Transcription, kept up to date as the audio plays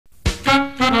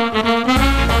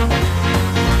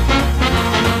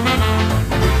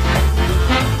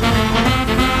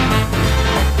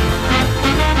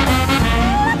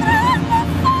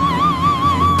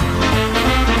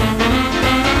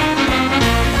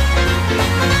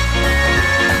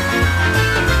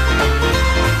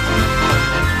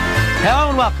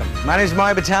My name is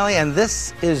Mario Batali, and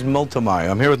this is Molto Mario.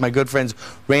 I'm here with my good friends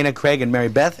Raina, Craig, and Mary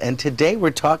Beth, and today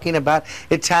we're talking about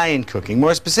Italian cooking.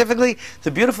 More specifically, the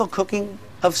beautiful cooking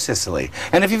of Sicily.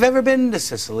 And if you've ever been to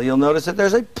Sicily, you'll notice that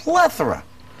there's a plethora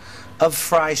of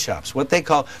fry shops, what they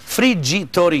call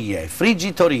friggitorie.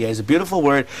 Friggitorie is a beautiful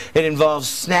word. It involves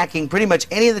snacking pretty much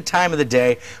any of the time of the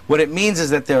day. What it means is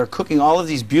that they're cooking all of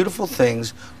these beautiful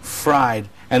things fried,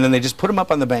 and then they just put them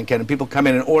up on the banquette, and people come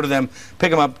in and order them,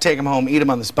 pick them up, take them home, eat them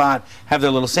on the spot, have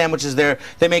their little sandwiches there.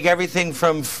 They make everything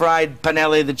from fried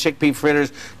panelle, the chickpea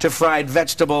fritters, to fried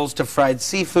vegetables, to fried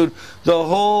seafood. The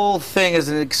whole thing is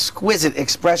an exquisite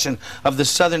expression of the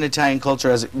southern Italian culture,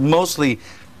 as mostly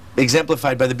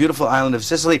exemplified by the beautiful island of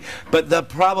Sicily, but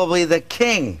probably the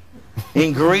king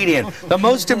ingredient, the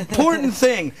most important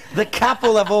thing, the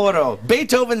capolavoro,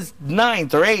 Beethoven's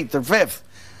 9th or 8th or 5th,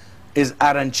 is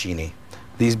arancine.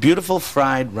 These beautiful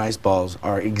fried rice balls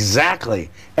are exactly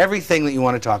everything that you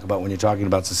want to talk about when you're talking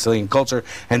about Sicilian culture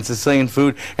and Sicilian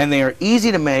food, and they are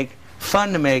easy to make,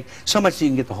 fun to make, so much that you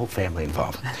can get the whole family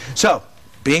involved. So,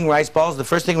 being rice balls, the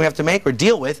first thing we have to make or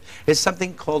deal with is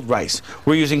something called rice.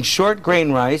 We're using short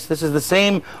grain rice. This is the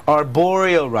same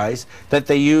arboreal rice that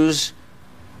they use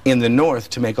in the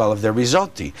north to make all of their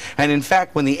risotti. And in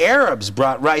fact, when the Arabs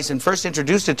brought rice and first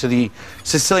introduced it to the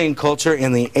Sicilian culture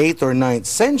in the 8th or 9th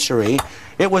century,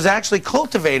 it was actually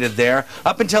cultivated there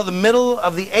up until the middle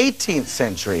of the 18th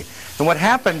century. And what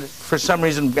happened, for some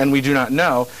reason, and we do not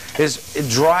know, is it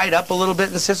dried up a little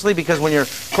bit in Sicily, because when you're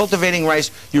cultivating rice,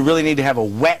 you really need to have a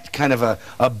wet, kind of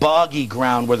a boggy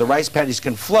ground where the rice paddies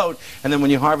can float, and then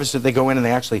when you harvest it, they go in and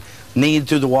they actually knead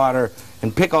through the water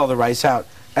and pick all the rice out.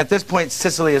 At this point,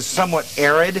 Sicily is somewhat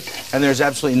arid, and there's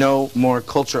absolutely no more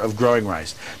culture of growing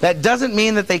rice. That doesn't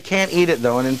mean that they can't eat it,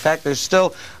 though, and in fact, there's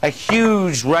still a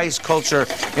huge rice culture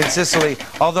in Sicily,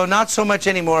 although not so much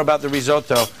anymore about the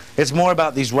risotto. It's more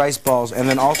about these rice balls, and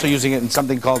then also using it in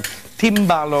something called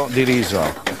timballo di riso.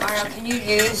 Mario, can you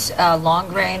use long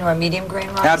grain or medium grain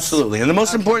rice? Absolutely, and the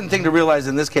most important thing to realize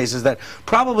in this case is that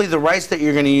probably the rice that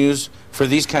you're going to use for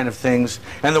these kind of things,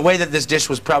 and the way that this dish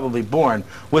was probably born,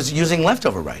 was using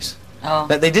leftover rice. Oh.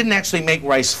 That they didn't actually make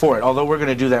rice for it, although we're going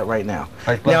to do that right now.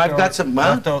 Like now I've got some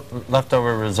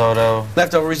leftover risotto.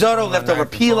 Leftover risotto, leftover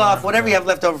pilaf, whatever you have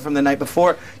left over from the night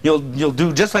before, you'll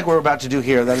do just like we're about to do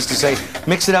here. That is to say,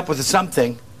 mix it up with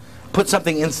something, put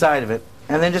something inside of it,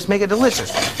 and then just make it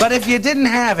delicious. But if you didn't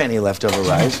have any leftover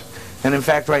rice, and in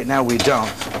fact right now we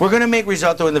don't, we're going to make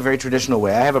risotto in the very traditional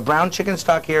way. I have a brown chicken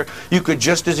stock here. You could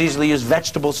just as easily use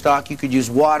vegetable stock. You could use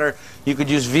water. You could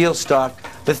use veal stock.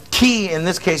 The key in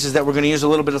this case is that we're going to use a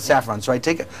little bit of saffron. So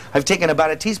I've taken about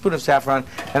a teaspoon of saffron,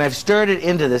 and I've stirred it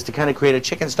into this to kind of create a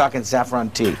chicken stock and saffron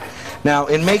tea. Now,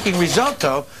 in making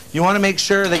risotto, you want to make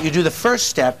sure that you do the first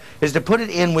step is to put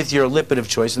it in with your lipid of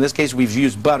choice. In this case, we've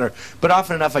used butter, but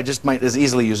often enough I just might as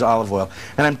easily use olive oil.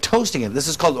 And I'm toasting it. This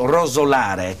is called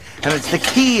rosolare, and it's the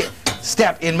key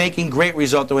step in making great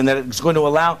risotto, in that it's going to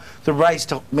allow the rice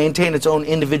to maintain its own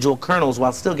individual kernels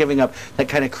while still giving up that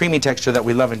kind of creamy texture that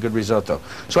we love in good risotto.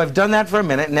 So I've done that for a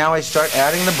minute. Now I start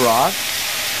adding the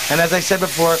broth. And as I said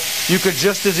before, you could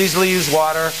just as easily use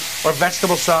water or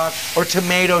vegetable stock or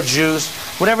tomato juice,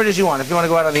 whatever it is you want. If you want to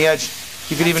go out on the edge,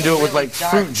 you could even do it with like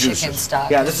fruit juices. Stock,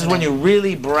 yeah, this is when you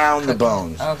really brown the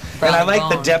bones. And I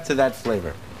like the depth of that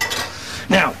flavor.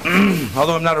 Now,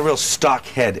 although I'm not a real stock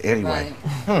head anyway.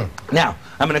 Right. Now,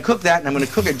 I'm going to cook that, and I'm going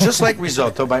to cook it just like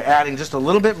risotto by adding just a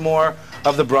little bit more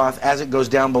of the broth as it goes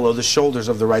down below the shoulders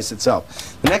of the rice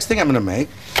itself. The next thing I'm going to make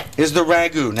is the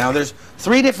ragu. Now, there's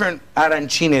 3 different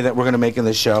arancine that we're going to make in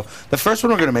this show. The first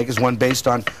one we're going to make is one based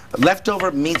on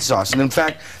leftover meat sauce. And in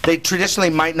fact, they traditionally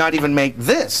might not even make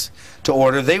this to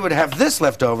order. They would have this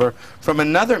left over from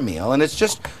another meal, and it's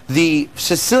just the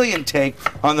Sicilian take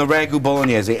on the ragu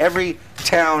bolognese. Every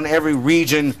town, every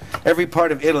region, every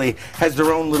part of Italy has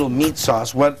their own little meat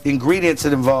sauce. What ingredients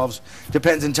it involves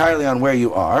depends entirely on where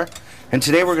you are. And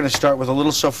today we're going to start with a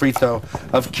little sofrito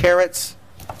of carrots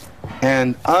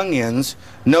and onions,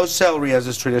 no celery as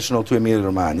is traditional to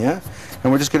Emilia-Romagna.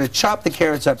 And we're just going to chop the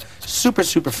carrots up super,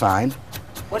 super fine.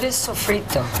 What is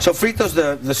sofrito? Sofrito's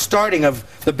the starting of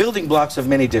the building blocks of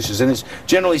many dishes, and it's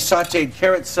generally sautéed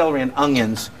carrots, celery, and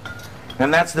onions.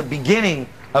 And that's the beginning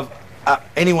of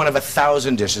any one of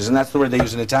 1,000 dishes, and that's the word they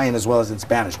use in Italian as well as in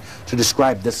Spanish to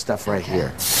describe this stuff right here.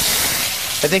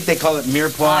 I think they call it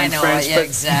mirepoix in French, yeah,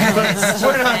 exactly. but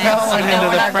we're not going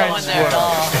into the French world.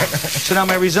 So now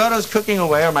my risotto's cooking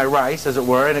away, or my rice, as it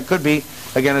were, and it could be,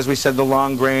 again, as we said, the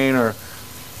long grain or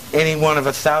any one of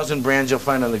 1,000 brands you'll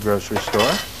find on the grocery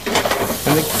store.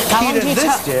 And the key to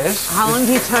this dish... How long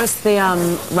do you toast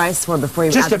the rice for before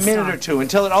you just add a the minute stock? or two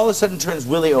until it all of a sudden turns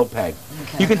really opaque.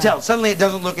 Okay. You can tell. Suddenly it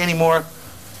doesn't look anymore...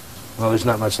 Well, there's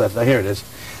not much left. Here it is.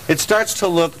 It starts to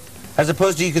look, as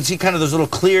opposed to, you can see kind of those little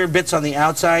clear bits on the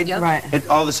outside. Yep. Right.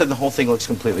 All of a sudden the whole thing looks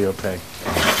completely opaque.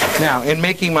 Now, in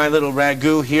making my little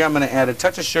ragu here, I'm going to add a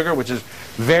touch of sugar, which is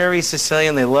very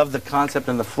Sicilian. They love the concept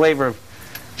and the flavor of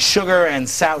sugar and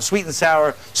sweet and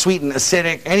sour, sweet and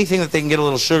acidic, anything that they can get a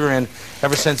little sugar in.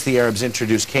 Ever since the Arabs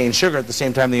introduced cane sugar at the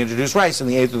same time they introduced rice in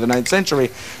the 8th or the 9th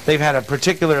century, they've had a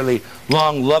particularly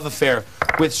long love affair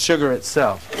with sugar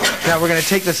itself. Now we're going to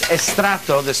take this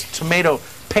estrato, this tomato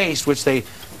paste, which they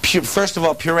first of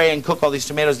all puree and cook all these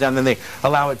tomatoes down, then they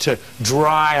allow it to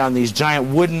dry on these giant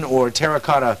wooden or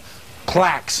terracotta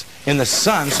plaques in the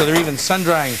sun, so they're even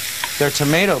sun-drying their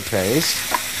tomato paste.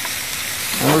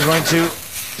 And we're going to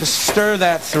just stir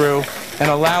that through and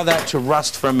allow that to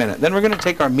rust for a minute. Then we're going to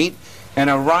take our meat and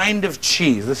a rind of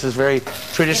cheese. This is very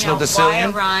traditional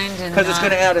Sicilian. Why a rind? Because it's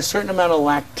going to add a certain amount of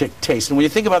lactic taste. And when you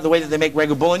think about the way that they make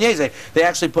ragu bolognese, they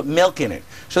actually put milk in it.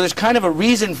 So there's kind of a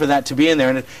reason for that to be in there,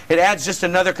 and it adds just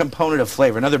another component of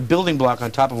flavor, another building block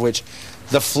on top of which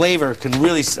the flavor can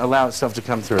really allow itself to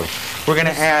come through. We're going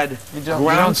to add You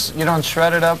don't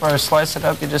shred it up or slice it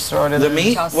up, you just throw it in the there?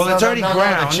 meat. Well, it's already no,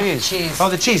 ground. the cheese. Cheese. Oh,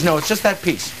 the cheese. No, it's just that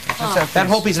piece. That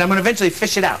whole piece, and I'm going to eventually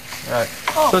fish it out. Right.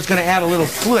 So it's going to add a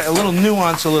little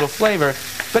nuance, a little flavor,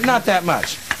 but not that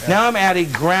much. Yeah. Now I'm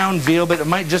adding ground veal, but it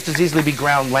might just as easily be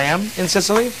ground lamb in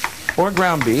Sicily, or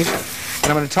ground beef.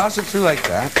 And I'm going to toss it through like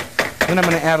that. Then I'm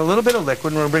going to add a little bit of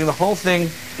liquid, and we're going to bring the whole thing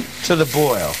to the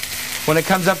boil. When it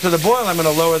comes up to the boil, I'm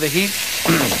going to lower the heat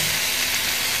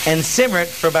and simmer it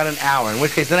for about an hour, in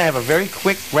which case then I have a very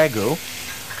quick ragu.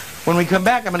 When we come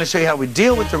back, I'm going to show you how we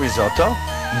deal with the risotto,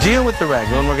 deal with the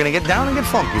ragu, and we're going to get down and get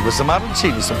funky with some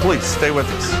arancine, so please stay with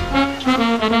us.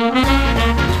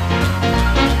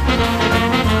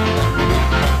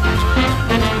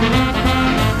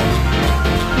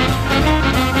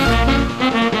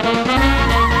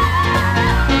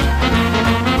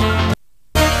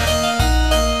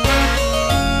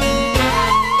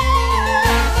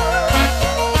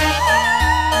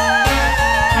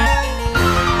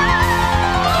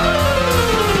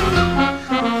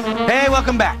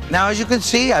 Welcome back. Now, as you can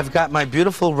see, I've got my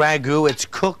beautiful ragu. It's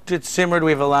cooked, it's simmered,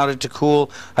 we've allowed it to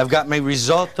cool. I've got my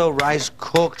risotto rice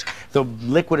cooked. The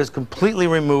liquid is completely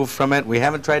removed from it. We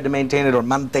haven't tried to maintain it or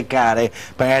mantecare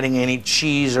by adding any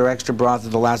cheese or extra broth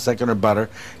at the last second or butter.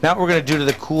 Now what we're going to do to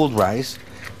the cooled rice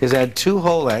is add 2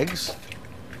 whole eggs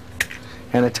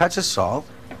and a touch of salt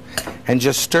and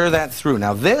just stir that through.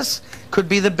 Now this could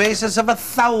be the basis of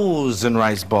 1,000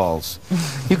 rice balls.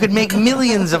 You could make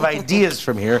millions of ideas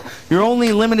from here. You're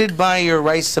only limited by your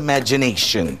rice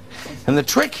imagination. And the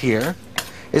trick here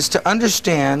is to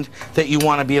understand that you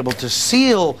want to be able to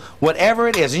seal whatever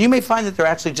it is. And you may find that they're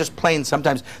actually just plain.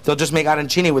 Sometimes they'll just make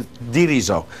arancine with di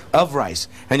riso, of rice.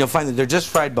 And you'll find that they're just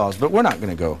fried balls. But we're not going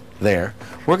to go there.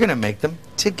 We're going to make them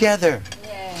together.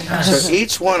 So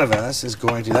each one of us is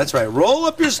going to, that's right, roll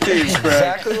up your sleeves, Greg.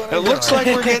 Exactly what it looks like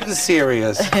we're getting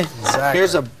serious. Exactly.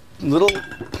 Here's a little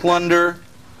plunder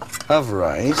of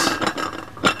rice,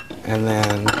 and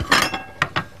then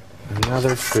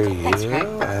another for you,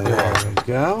 and there we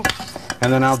go.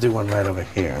 And then I'll do one right over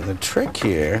here. And the trick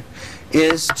here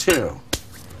is to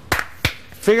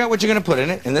figure out what you're going to put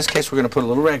in it. In this case, we're going to put a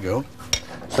little ragu.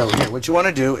 So here, what you want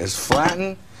to do is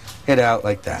flatten it out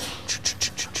like that.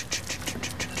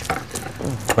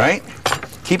 Right?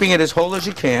 Keeping it as whole as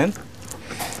you can.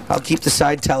 I'll keep the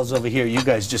side towels over here. You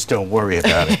guys just don't worry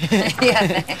about it.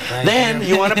 Then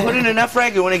you want to put in enough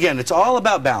ragu. And again, it's all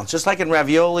about balance. Just like in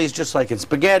raviolis, just like in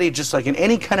spaghetti, just like in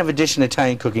any kind of addition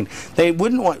Italian cooking. They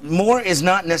wouldn't want, more is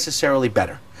not necessarily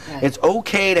better. Right. It's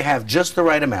okay to have just the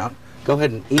right amount. Go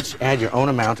ahead and each add your own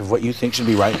amount of what you think should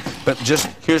be right. But just,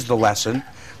 here's the lesson.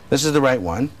 This is the right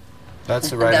one. That's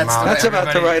the right amount. That's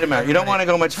about the right amount. You don't want to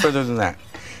go much further than that.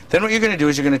 Then what you're going to do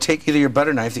is you're going to take either your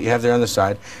butter knife that you have there on the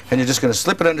side, and you're just going to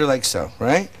slip it under like so,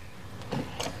 right?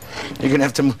 You're going to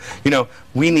have to, you know,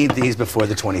 we need these before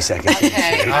the 20 seconds.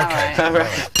 Okay, All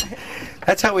right.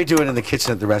 That's how we do it in the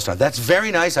kitchen at the restaurant. That's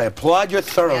very nice. I applaud your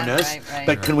thoroughness. Yeah, right.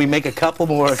 But can we make a couple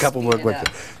more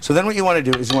quickly? So then what you want to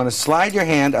do is you want to slide your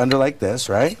hand under like this,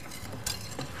 right?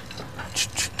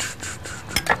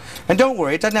 And don't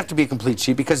worry, it doesn't have to be a complete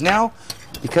sheet, because now,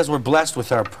 because we're blessed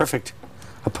with our perfect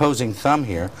opposing thumb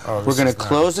here, we're going to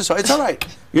close this. It's all right.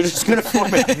 You're just going to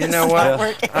form it. You know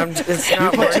what? You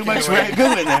put too much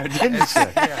ragu in there, didn't you?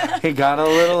 Yeah. He got a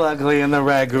little ugly in the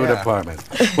ragu department.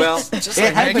 Well, just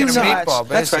like making a meatball,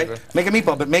 that's basically. right. Make a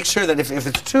meatball, but make sure that if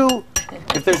it's too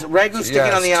if there's ragu sticking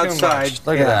on the it's too outside, much.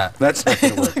 Look at that. That's not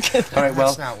going to work. All right,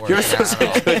 well, you're supposed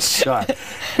to a good shot.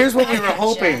 Here's what we were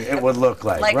hoping it would look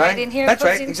like, Like right? right in here, That's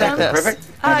right, closing exactly, down? perfect.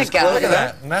 Now I just got close it. Look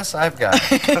at that mess I've got.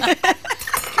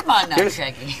 Come on now,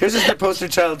 Craigie. Here's just the poster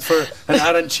child for an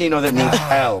arancino that needs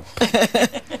help.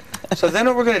 So then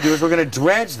what we're going to do is we're going to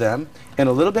dredge them in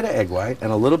a little bit of egg white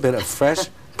and a little bit of fresh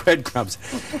breadcrumbs.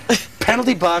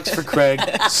 Penalty box for Craig.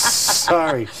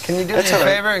 Sorry. Can you do me a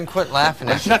favor and quit laughing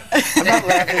at me? I'm not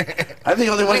laughing. I'm the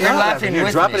only one You're not laughing Here,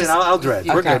 with drop me. it in. I'll dredge.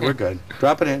 We're Okay. good. We're good.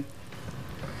 Drop it in.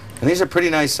 And these are pretty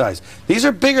nice size. These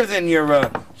are bigger than your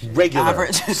regular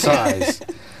Average. size.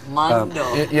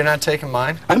 Mondo. You're not taking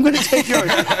mine? I'm going to take yours.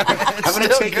 I'm going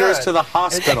to still take yours good. to the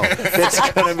hospital.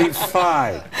 It's going to be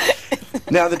fine.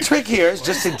 Now, the trick here is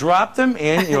just to drop them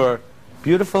in your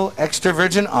beautiful extra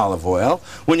virgin olive oil.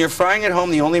 When you're frying at home,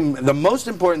 the most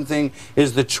important thing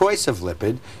is the choice of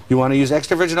lipid. You want to use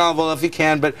extra virgin olive oil if you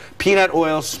can, but peanut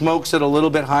oil smokes at a little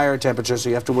bit higher temperature, so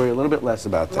you have to worry a little bit less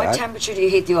about that. What temperature do you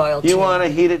heat the oil to? You want to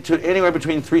heat it to anywhere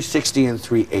between 360 and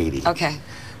 380. Okay.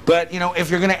 But, you know, if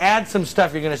you're going to add some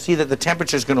stuff, you're going to see that the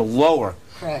temperature is going to lower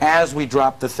Correct. as we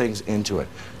drop the things into it.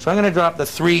 So I'm going to drop the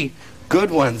 3 good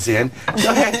ones in.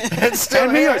 Go ahead.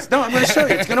 Hand me yours. No, I'm going to show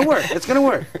you. It's going to work. It's going to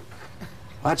work.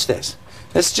 Watch this.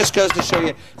 This just goes to show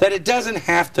you that it doesn't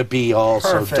have to be all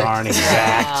Perfect. so darn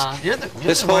exact. You're the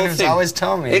This one whole who's thing. always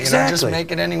telling me, Exactly. just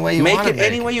make it any way you Make want it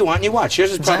any way you want, and you watch.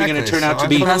 Yours is probably going to Exactly. turn out So to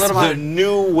be I put a little the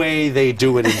new way they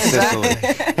do it in Sicily.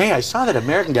 Hey, I saw that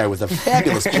American guy with a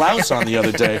fabulous blouse on the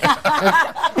other day.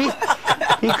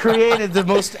 He created the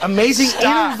most amazing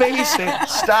innovation.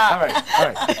 Stop. All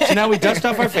right. So now we dust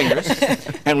off our fingers,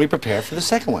 and we prepare for the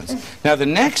second ones. Now the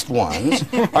next ones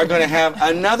are going to have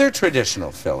another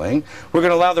traditional filling. We're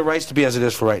going to allow the rice to be as it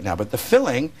is for right now, but the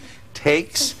filling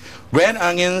takes red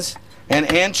onions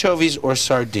and anchovies or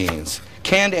sardines.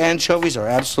 Canned anchovies are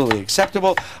absolutely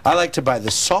acceptable. I like to buy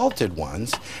the salted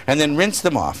ones and then rinse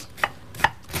them off.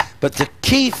 But the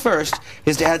key first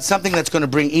is to add something that's going to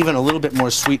bring even a little bit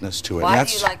more sweetness to it. Why And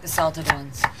do you like the salted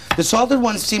ones? the salted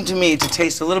ones seem to me to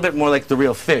taste a little bit more like the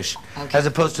real fish, Okay. as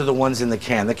opposed to the ones in the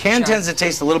can. The can Sure. tends to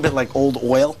taste a little bit like old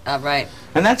oil. Right.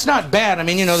 And that's not bad. I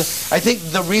mean, you know, I think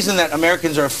the reason that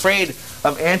Americans are afraid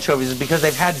of anchovies is because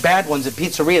they've had bad ones at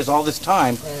pizzerias all this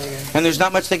time, and there's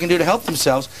not much they can do to help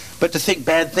themselves but to think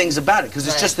bad things about it, because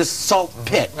it's Right. just this salt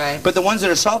pit. Right. But the ones that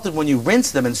are salted, when you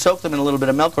rinse them and soak them in a little bit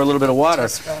of milk or a little bit of water,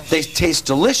 Tastes fresh. they taste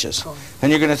delicious. Cool.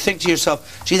 And you're going to think to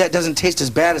yourself, gee, that doesn't taste as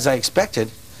bad as I expected.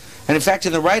 And in fact,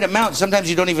 in the right amount, sometimes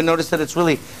you don't even notice that it's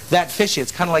really that fishy.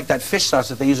 It's kind of like that fish sauce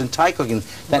that they use in Thai cooking,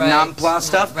 that Right. nam pla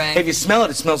stuff. Right. If you smell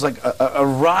it, it smells like a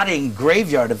rotting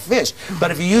graveyard of fish. But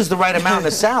if you use the right amount in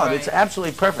a salad, it's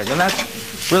absolutely perfect. And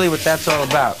that's really what that's all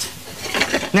about.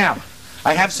 Now,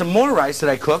 I have some more rice that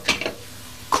I cooked,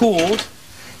 cooled,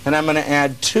 and I'm going to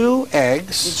add 2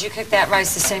 eggs. Did you cook that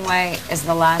rice the same way as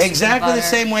the last? Exactly the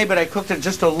same way, but I cooked it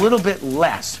just a little bit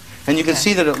less. And you can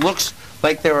see that it looks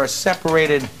like there are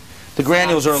separated, the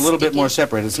granules are a little bit more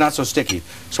separated. It's not so sticky.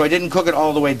 So I didn't cook it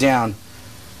all the way down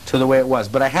to the way it was.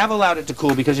 But I have allowed it to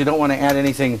cool because you don't want to add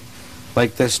anything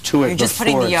like this to it. You're just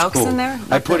putting before the it's yolks cooled. in there?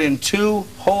 I put in 2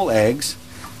 whole eggs,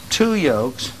 2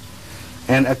 yolks,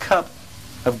 and a cup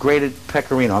of grated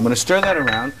pecorino. I'm going to stir that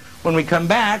around. When we come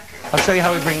back, I'll show you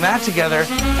how we bring that together,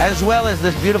 as well as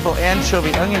this beautiful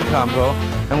anchovy onion combo,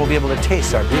 and we'll be able to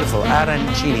taste our beautiful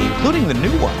arancine, including the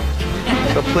new one.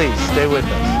 So please, stay with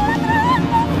us.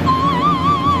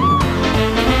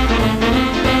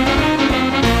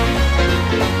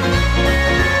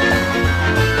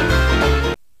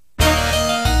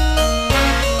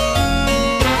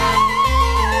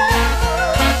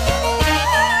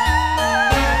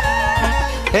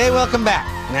 Hey, welcome back.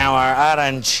 Now our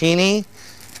arancine.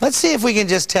 Let's see if we can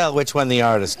just tell which one the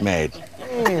artist made.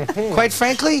 Quite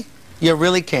frankly, you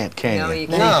really can't, can No, you? you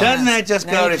can't. Doesn't that just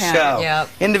No, go you to can't. show? Yep.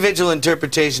 Individual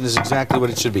interpretation is exactly what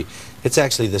it should be. It's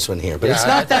actually this one here, but it's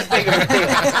not that big of a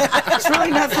deal. It's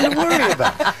really nothing to worry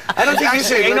about. I don't think you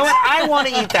should. You know what? I want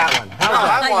to eat that one. How's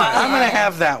that? I want it. I'm going to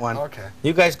have that one. Okay.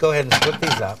 You guys go ahead and split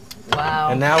these up. Wow.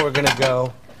 And now we're going to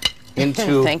go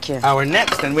into Thank you. our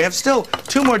next. And we have still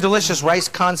 2 more delicious rice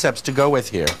concepts to go with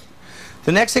here.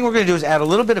 The next thing we're going to do is add a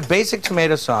little bit of basic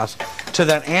tomato sauce to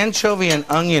that anchovy and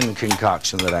onion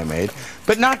concoction that I made,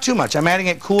 but not too much. I'm adding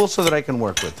it cool so that I can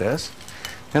work with this.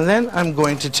 And then I'm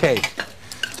going to take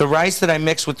the rice that I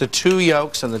mixed with the 2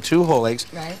 yolks and the 2 whole eggs.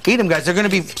 Right. Eat them, guys. They're going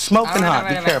to be smoking hot.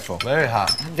 Be All right. careful. Very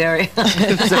hot. Very.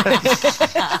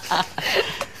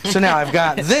 So now I've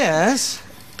got this,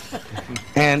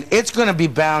 and it's going to be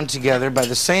bound together by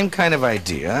the same kind of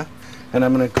idea. And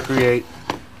I'm going to create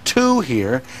 2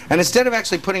 here. And instead of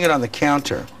actually putting it on the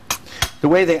counter, the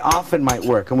way they often might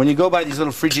work. And when you go by these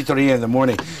little frigitoria in the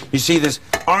morning, you see this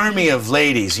army of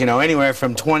ladies, you know, anywhere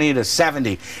from 20 to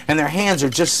 70, and their hands are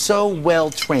just so well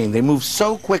trained. They move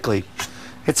so quickly.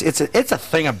 It's a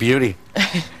thing of beauty.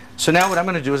 So now what I'm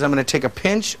going to do is I'm going to take a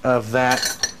pinch of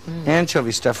that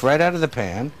anchovy stuff right out of the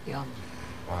pan. Yum.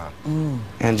 Wow.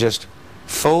 And just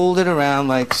fold it around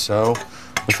like so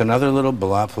with another little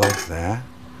blob like that.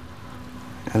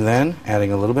 And then,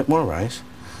 adding a little bit more rice,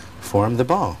 form the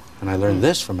ball. And I learned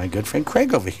this from my good friend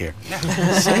Craig over here.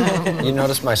 You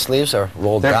notice my sleeves are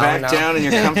rolled They're down back now? down and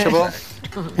you're comfortable.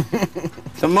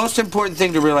 The most important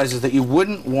thing to realize is that you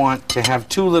wouldn't want to have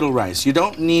too little rice. You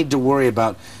don't need to worry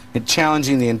about it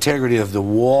challenging the integrity of the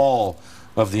wall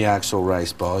of the actual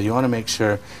rice ball. You want to make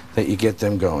sure that you get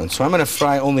them going. So I'm going to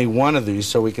fry only one of these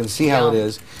so we can see how it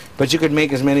is. But you could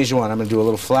make as many as you want. I'm going to do a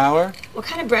little flour. What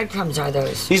kind of breadcrumbs are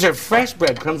those? These are fresh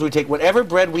breadcrumbs. We take whatever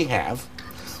bread we have,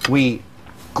 we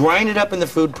grind it up in the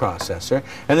food processor,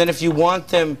 and then if you want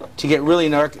them to get really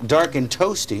dark and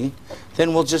toasty,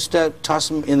 then we'll just toss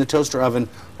them in the toaster oven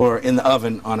or in the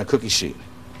oven on a cookie sheet.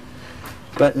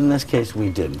 But in this case, we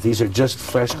didn't. These are just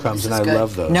fresh crumbs, and I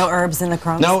love those. No herbs in the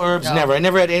crumbs? No herbs, never. I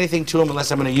never add anything to them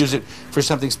unless I'm going to use it for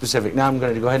something specific. Now I'm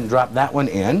going to go ahead and drop that one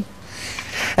in.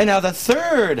 And now the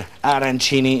third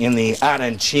arancine in the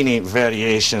arancine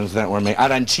variations that were made,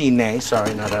 arancine,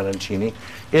 sorry, not arancine,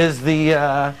 is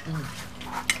the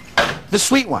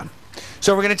sweet one.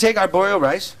 So we're going to take our boiled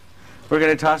rice, we're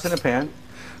going to toss in a pan,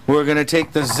 we're going to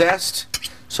take the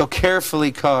zest, so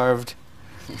carefully carved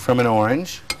from an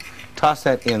orange, toss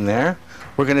that in there.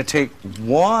 We're going to take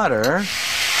water,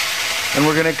 and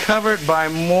we're going to cover it by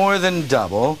more than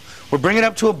double. We'll bring it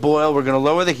up to a boil, we're going to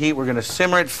lower the heat, we're going to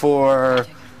simmer it for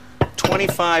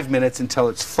 25 minutes until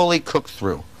it's fully cooked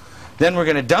through. Then we're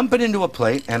going to dump it into a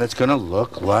plate, and it's going to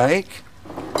look like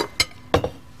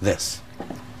this.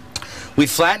 We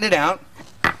flatten it out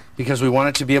because we want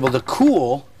it to be able to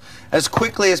cool as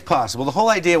quickly as possible. The whole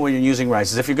idea when you're using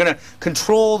rice is if you're going to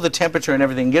control the temperature and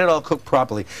everything, get it all cooked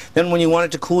properly, then when you want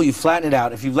it to cool, you flatten it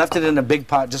out. If you left it in a big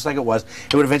pot just like it was,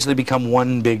 it would eventually become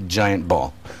one big giant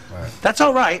ball. Right. That's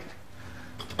all right,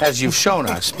 as you've shown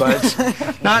us, but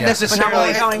not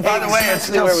necessarily. By the way, it's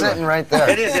still sitting right there.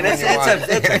 It is, and it's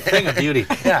a thing of beauty.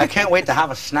 Yeah. I can't wait to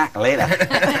have a snack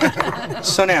later.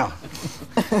 So now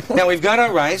we've got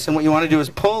our rice, and what you want to do is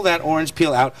pull that orange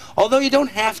peel out, although you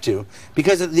don't have to,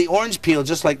 because the orange peel,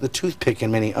 just like the toothpick in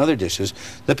many other dishes,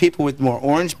 the people with more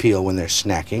orange peel when they're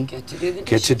snacking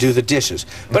get to do the dishes.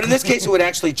 But in this case, it would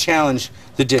actually challenge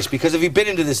the dish, because if you bit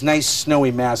into this nice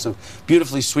snowy mass of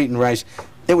beautifully sweetened rice,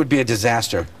 it would be a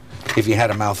disaster if you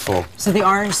had a mouthful. So the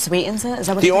orange sweetens it? Is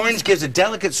that what the orange gives a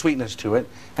delicate sweetness to it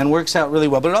and works out really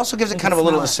well, but it also gives it kind of a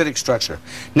little acidic structure.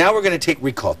 Now we're going to take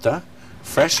ricotta,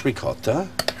 fresh ricotta,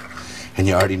 and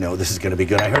you already know this is going to be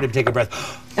good. I heard him take a breath.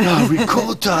 Oh,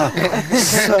 ricotta,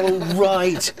 so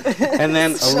right. And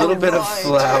then a little bit of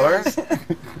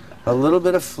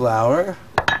flour,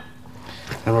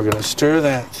 and we're going to stir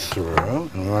that through,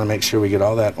 and we want to make sure we get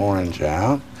all that orange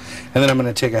out. And then I'm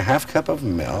going to take a ½ cup of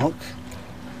milk,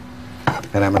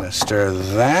 and I'm going to stir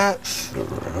that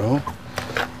through.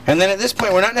 And then at this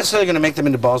point, we're not necessarily going to make them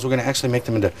into balls. We're going to actually make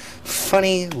them into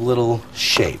funny little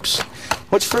shapes,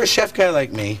 which for a chef guy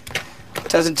like me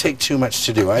doesn't take too much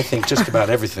to do. I think just about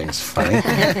everything's funny.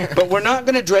 But we're not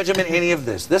going to dredge them in any of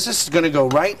this. This is going to go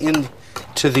right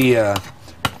into the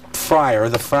fryer,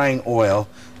 the frying oil,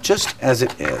 just as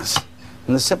it is.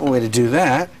 And the simple way to do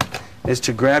that is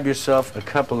to grab yourself a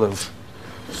couple of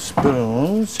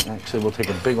spoons. Actually, we'll take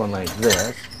a big one like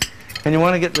this. And you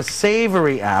want to get the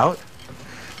savory out.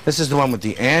 This is the one with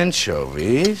the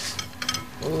anchovies.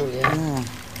 Oh, yeah.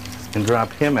 And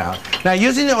drop him out. Now,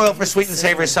 using the oil for sweet and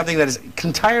savory is something that is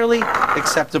entirely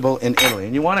acceptable in Italy.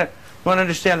 And you want to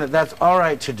understand that that's all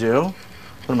right to do.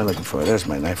 What am I looking for? There's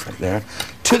my knife right there.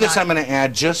 To this, I'm going to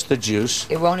add just the juice.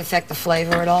 It won't affect the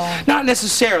flavor at all? Not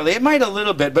necessarily. It might a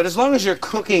little bit, but as long as you're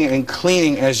cooking and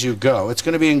cleaning as you go, it's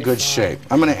going to be in good shape.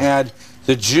 I'm going to add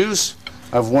the juice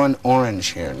of one orange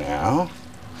here now.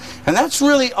 And that's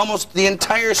really almost the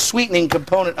entire sweetening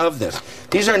component of this.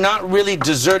 These are not really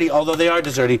desserty, although they are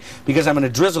desserty, because I'm going to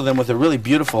drizzle them with a really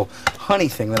beautiful honey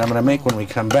thing that I'm going to make when we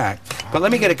come back. But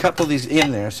let me get a couple of these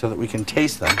in there so that we can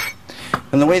taste them.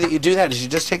 And the way that you do that is you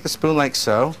just take the spoon like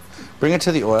so, bring it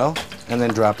to the oil, and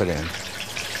then drop it in.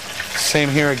 Same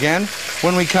here again.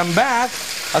 When we come back,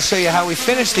 I'll show you how we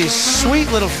finish these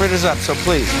sweet little fritters up, so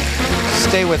please,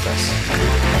 stay with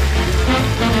us.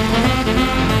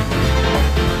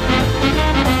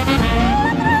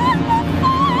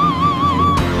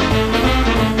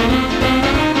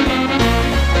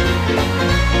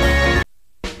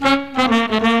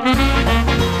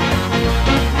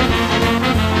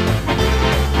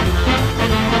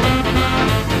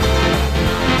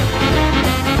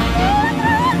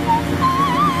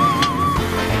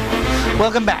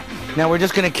 Welcome back. Now we're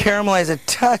just going to caramelize a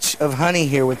touch of honey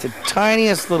here with the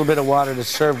tiniest little bit of water to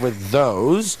serve with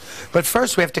those. But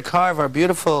first we have to carve our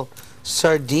beautiful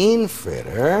sardine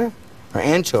fritter, or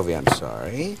anchovy, I'm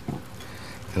sorry.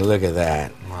 And look at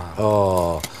that. Wow.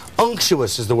 Oh,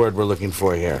 unctuous is the word we're looking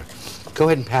for here. Go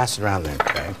ahead and pass it around there,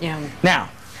 okay? Yeah. Now,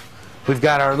 we've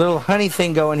got our little honey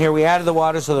thing going here. We added the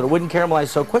water so that it wouldn't caramelize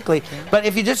so quickly. But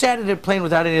if you just added it plain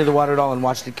without any of the water at all and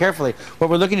watched it carefully, what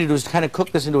we're looking to do is kind of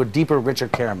cook this into a deeper, richer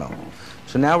caramel.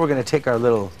 So now we're going to take our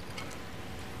little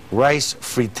rice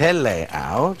frittelle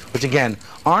out, which again,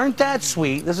 aren't that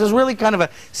sweet. This is really kind of a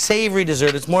savory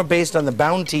dessert. It's more based on the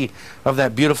bounty of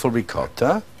that beautiful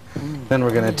ricotta. Then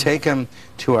we're going to take them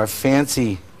to our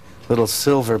fancy little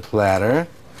silver platter,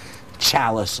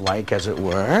 chalice-like as it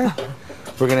were.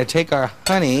 We're going to take our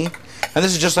honey, and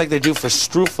this is just like they do for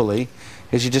struffoli,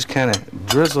 is you just kind of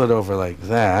drizzle it over like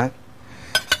that,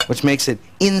 which makes it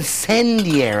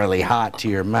incendiarily hot to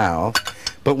your mouth.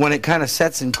 But when it kind of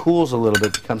sets and cools a little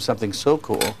bit, it becomes something so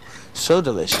cool, so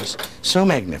delicious, so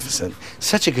magnificent,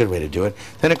 such a good way to do it.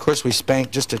 Then, of course, we spank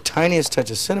just the tiniest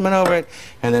touch of cinnamon over it,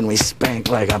 and then we spank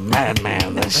like a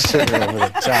madman the sugar over the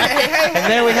top.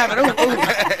 And there we have it. Ooh, ooh.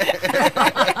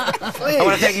 I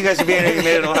want to thank you guys for being here. You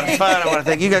made it a lot of fun. I want to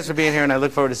thank you guys for being here, and I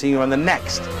look forward to seeing you on the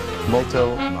next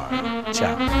Molto Mare.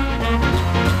 Ciao.